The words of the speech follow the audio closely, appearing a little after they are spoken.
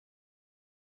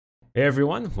Hey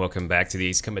everyone, welcome back to the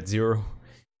Ace Combat Zero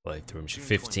playthrough mission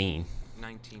 15.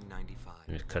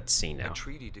 1995. Cutscene now. A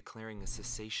treaty declaring a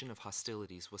cessation of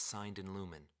hostilities was signed in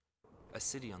Lumen, a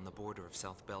city on the border of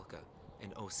South Belka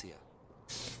and Osea.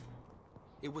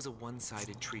 It was a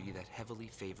one-sided treaty that heavily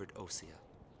favored Osea.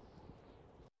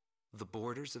 The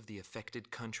borders of the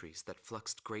affected countries that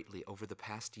fluxed greatly over the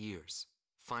past years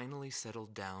finally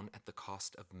settled down at the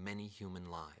cost of many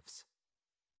human lives.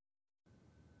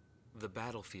 The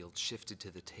battlefield shifted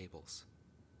to the tables,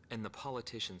 and the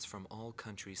politicians from all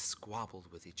countries squabbled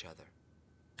with each other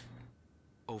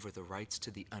over the rights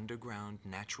to the underground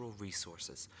natural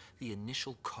resources, the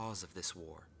initial cause of this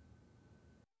war.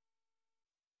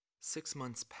 6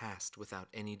 months passed without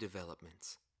any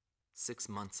developments. 6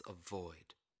 months of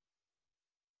void.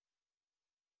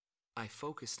 I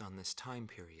focused on this time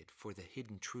period for the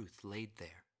hidden truth laid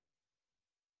there.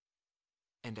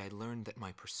 And I learned that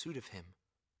my pursuit of him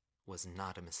was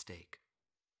not a mistake.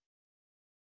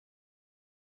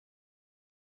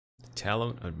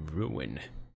 Talon and Ruin.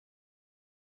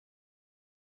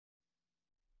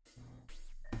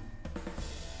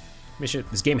 Mission.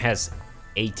 This game has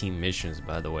 18 missions,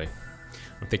 by the way.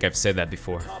 I don't think I've said that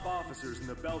before. Top officers in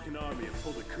the Belkan army have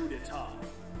pulled a coup d'etat.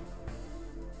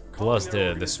 Plus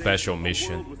the special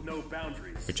mission,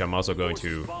 which I'm also going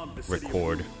to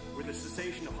record. Where the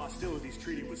cessation of hostilities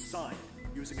treaty was signed,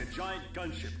 using a giant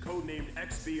gunship codenamed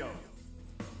XBO.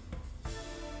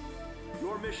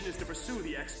 Your mission is to pursue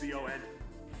the XBO and...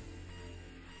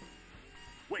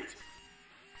 Wait!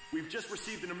 We've just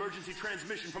received an emergency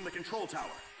transmission from the control tower.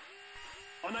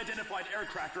 Unidentified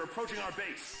aircraft are approaching our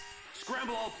base.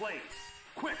 Scramble all planes.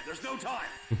 Quick, there's no time.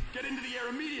 Get into the air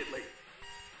immediately.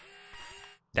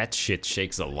 That shit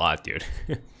shakes a lot, dude.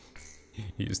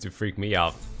 He used to freak me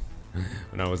out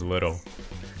when I was little.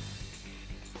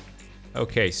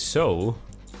 Okay, so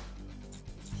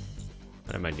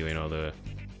what am I doing? All the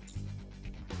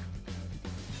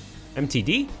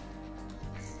MTD?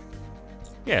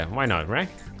 Yeah, why not, right?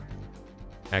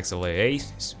 XLAA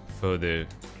for the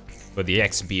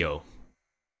XBO.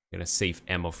 Gonna save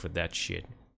ammo for that shit.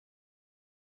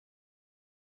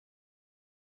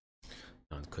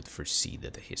 None could foresee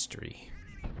the history.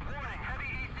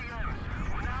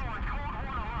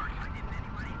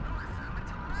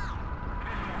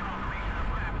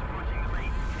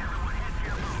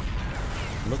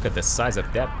 Look at the size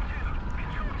of that.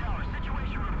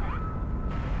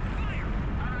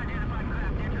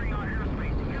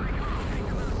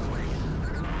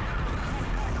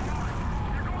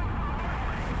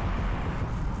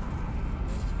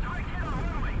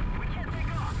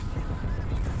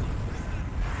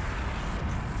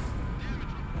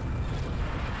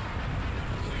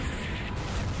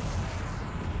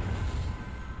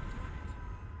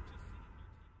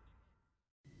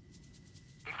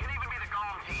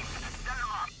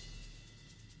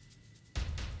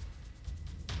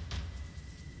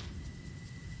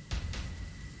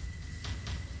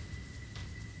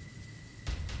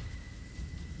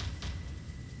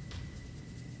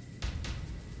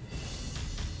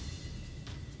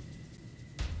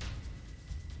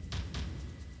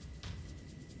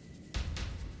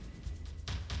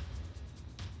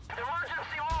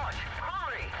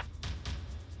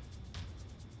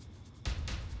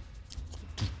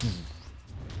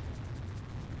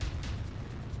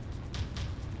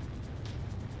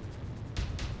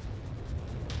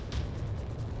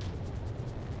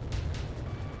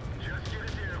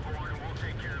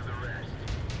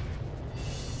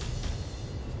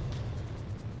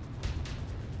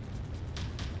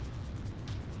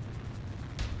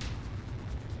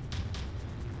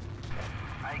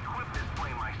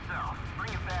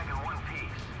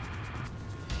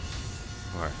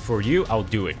 Alright, for you, I'll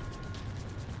do it.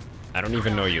 I don't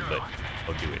even know you, but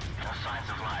I'll do it.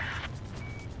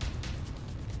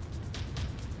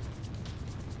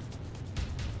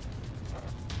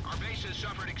 Our base has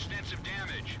suffered extensive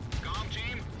damage. Comm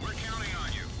team, we're counting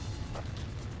on you.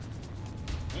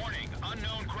 Warning,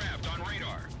 unknown craft on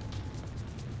radar.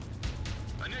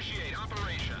 Initiate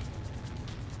operation.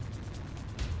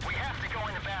 We have to go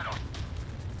into battle.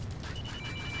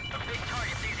 The big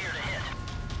target's easier to hit.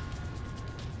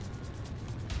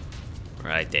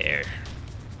 Right there.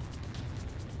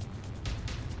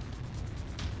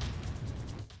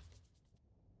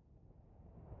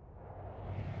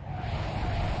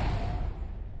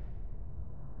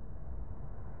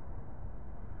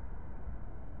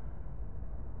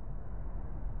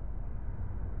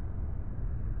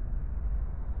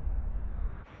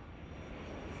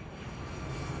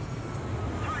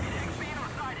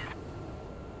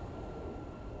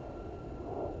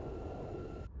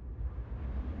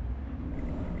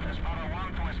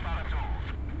 Espada 2.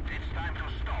 It's time to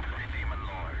stop the Demon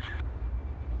Lord.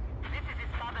 This is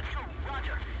Espada 2.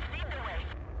 Roger. Lead the way.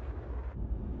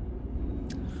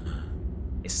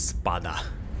 Espada.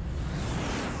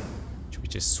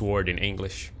 Which is sword in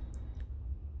English.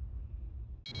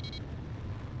 It's the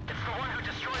one who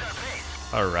destroyed our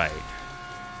base. Alright.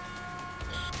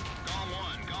 Gom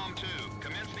 1, Gom 2.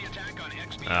 Commence the attack on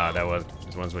XP. Ah,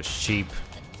 this one was cheap.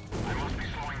 I must be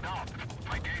slowing down.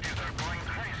 My gauges are going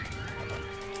crazy.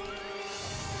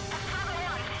 Espada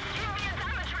 1, give me a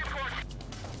damage report.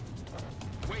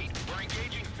 Wait, we're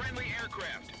engaging friendly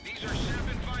aircraft. These are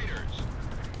 7 fighters.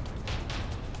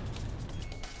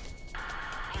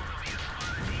 Both of the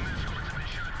Espada team escorts have been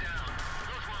shot down.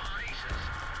 Those were our aces.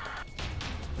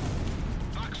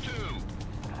 Fox 2.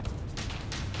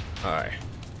 Alright.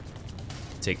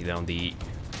 Taking down the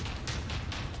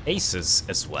aces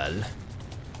as well.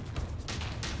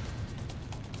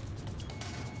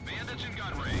 Bandits in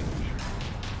gun range.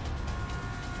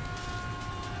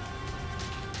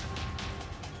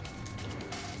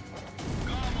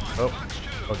 Gom 1, Oh. Fox 2.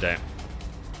 Oh, damn.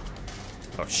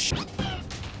 Oh, shit.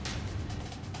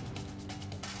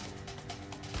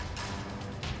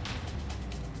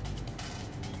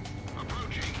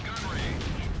 Approaching gun range.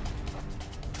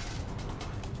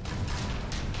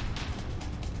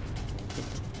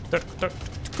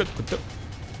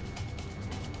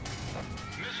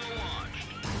 Missile launched.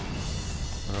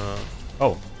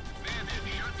 Oh, Bandit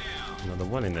shut down. another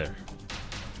one in there.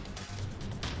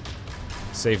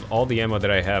 Save all the ammo that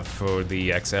I have for the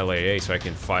XLAA so I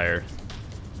can fire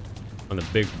on the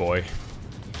big boy.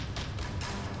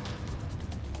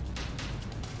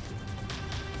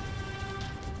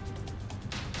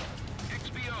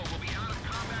 XBO will be out of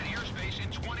combat airspace in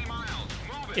 20 miles.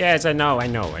 Move it. Yes, I know.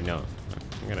 I'm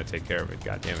gonna take care of it.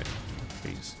 God damn it.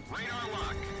 Please. Radar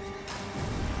lock.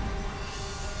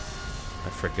 I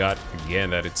forgot again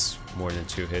that it's more than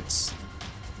 2 hits.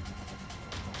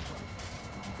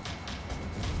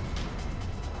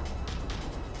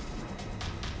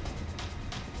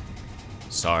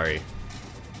 Sorry.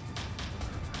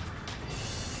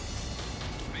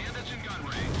 Bandits in gun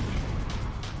range.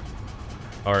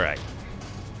 Alright.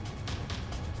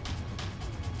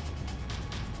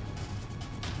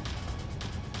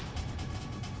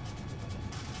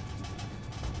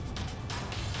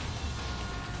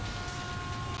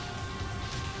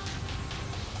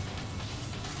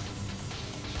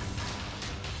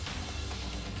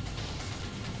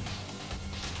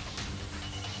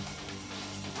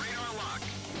 Radar lock.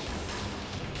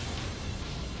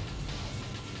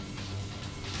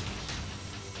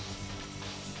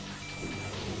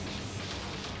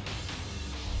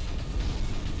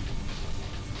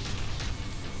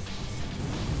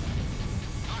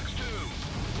 Fox 2.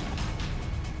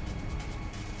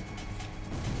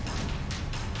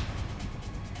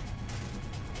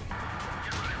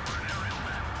 Get ready for an aerial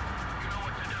battle. You know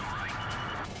what to do, right?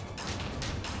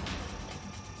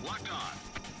 Locked on.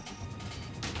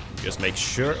 Just make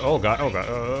sure. Oh god, oh god.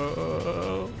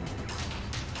 Oh.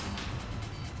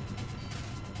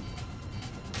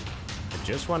 I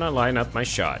just want to line up my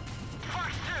shot.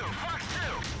 Fox 2, Fox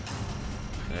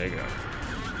 2. There you go.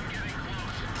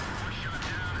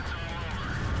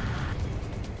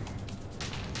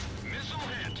 Missile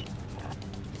hit.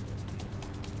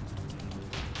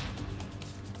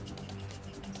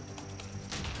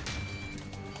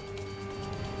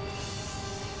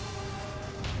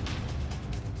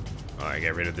 Alright,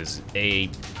 get rid of this A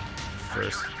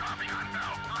first. Dropping on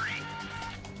bow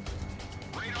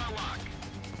 3. Radar lock.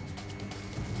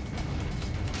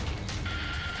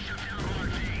 Shoot down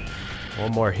RG.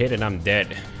 One more hit and I'm dead.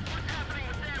 What's happening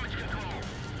with damage control?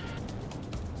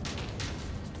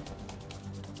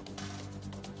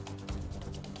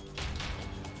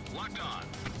 Locked on.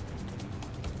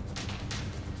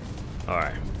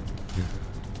 Alright.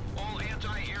 All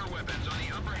anti-air weapons on the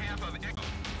upper half of Echo.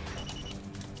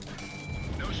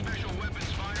 No special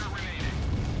weapons fire remaining.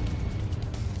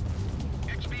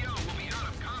 XBO will be out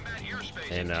of combat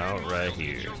airspace. And in now 10 right miles.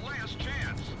 here. It's your last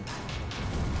chance.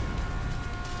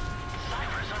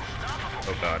 Cypher's unstoppable.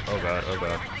 Oh god, oh god, oh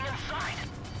god. Everything inside.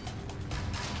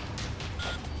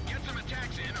 Get some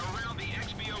attacks in around the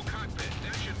XBO cockpit.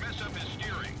 That should mess up his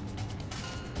steering.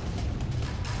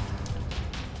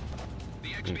 The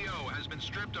XBO has been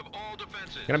stripped of all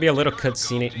defenses. Gonna be a little Cargo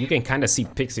cutscene. team. You can kind of see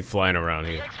Pixie flying around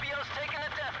The here XBO's taking a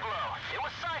death blow. It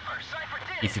was Cypher. Cypher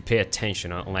did if you pay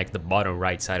attention on like the bottom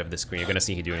right side of the screen. You're gonna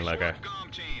see he doing like a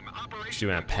Gom team. Operation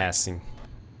doing a passing.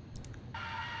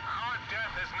 Our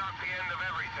death is not the end of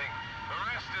everything. The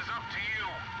rest is up to you.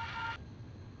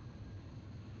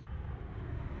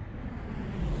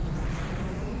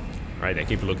 Right there,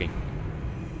 keep looking.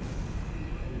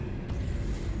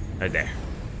 Right there.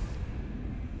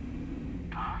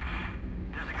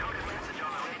 There's a coded message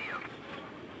on the radio.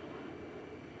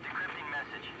 Decrypting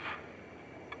message.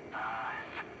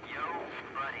 Yo,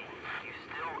 buddy, you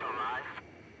still alive?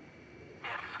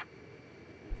 Yes.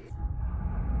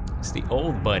 It's the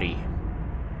old buddy.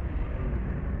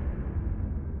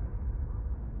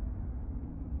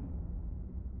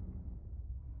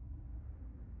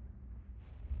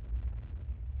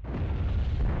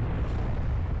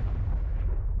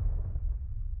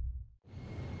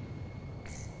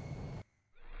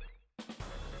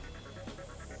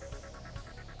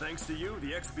 Thanks to you,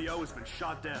 the XBO has been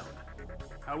shot down.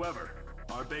 However,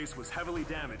 our base was heavily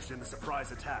damaged in the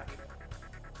surprise attack.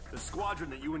 The squadron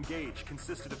that you engaged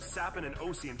consisted of Sappan and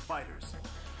Osean fighters.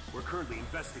 We're currently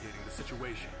investigating the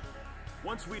situation.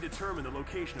 Once we determine the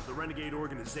location of the renegade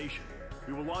organization,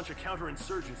 we will launch a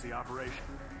counterinsurgency operation.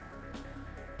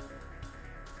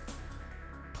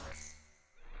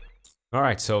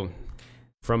 Alright, so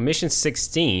from mission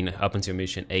 16 up until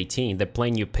mission 18, the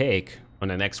plane you pick on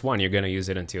the next one, you're gonna use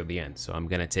it until the end. So I'm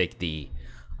gonna take the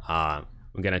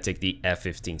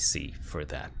F-15C for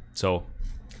that. So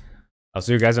I'll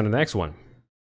see you guys on the next one.